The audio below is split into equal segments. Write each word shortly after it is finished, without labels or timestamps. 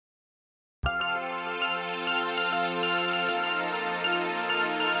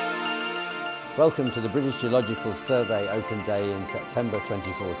Welcome to the British Geological Survey Open Day in September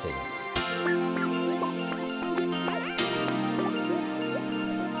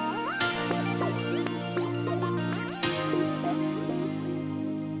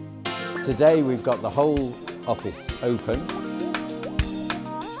Today we've got the whole office open.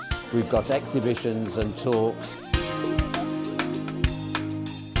 We've got exhibitions and talks.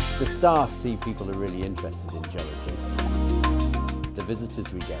 The staff see people are really interested in geology. The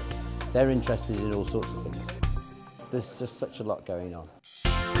visitors we get, they're interested in all sorts of things. There's just such a lot going on.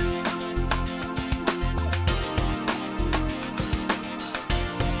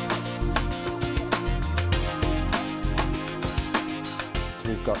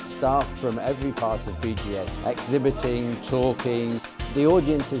 We've got staff from every part of BGS exhibiting, talking. The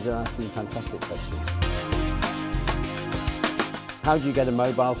audiences are asking fantastic questions. How do you get a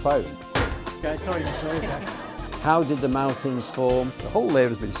mobile phone? Okay, sorry. How did the mountains form? The whole layer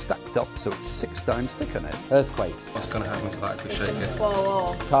has been stacked up so it's 6 times thicker now. Earthquakes. What's going to happen to that if we shake it?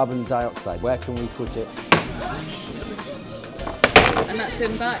 Carbon dioxide, where can we put it? And that's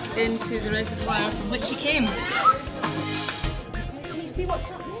him back into the reservoir from which he came. Can you see what's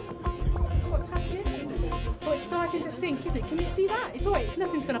happening? What's happening? Oh, it's starting to sink, isn't it? Can you see that? It's alright,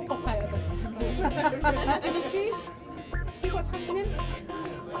 nothing's going to pop out of it. Can you see? See what's happening?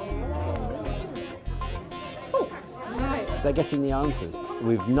 Oh, right. They're getting the answers.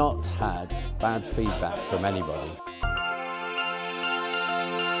 We've not had bad feedback from anybody.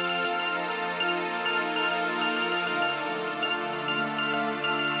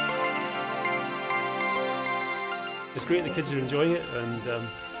 It's great the kids are enjoying it, and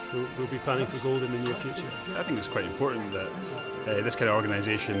we'll be planning for gold in the near future. I think it's quite important that this kind of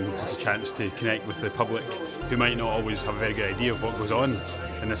organisation has a chance to connect with the public who might not always have a very good idea of what goes on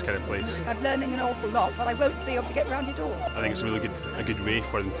in this kind of place. I'm learning an awful lot, but I won't be able to get around it all. I think it's a good way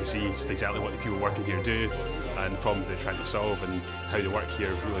for them to see just exactly what the people working here do and the problems they're trying to solve and how the work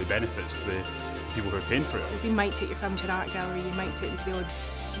here really benefits the people who are paying for it. Because you might take your family to an art gallery, you might take them to the odd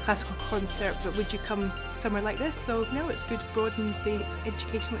classical concert, but would you come somewhere like this? So no, it's good, broadens the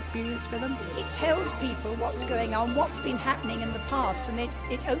educational experience for them. It tells people what's going on, what's been happening in the past, and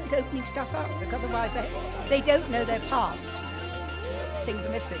it's opening stuff up, because otherwise they don't know their past. Things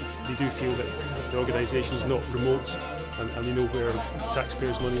are missing. They do feel that the organisation is not remote and they know where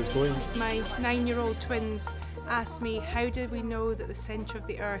taxpayers' money is going. My 9-year-old twins asked me, how do we know that the centre of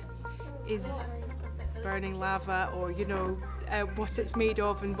the earth is burning lava, or what it's made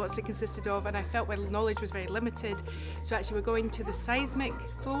of and what's it consisted of, and I felt my knowledge was very limited. So actually we're going to the seismic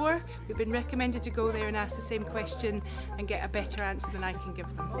floor. We've been recommended to go there and ask the same question and get a better answer than I can give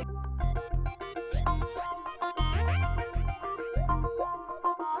them.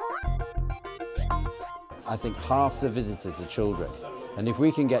 I think half the visitors are children, and if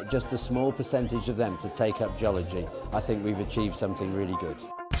we can get just a small percentage of them to take up geology, I think we've achieved something really good.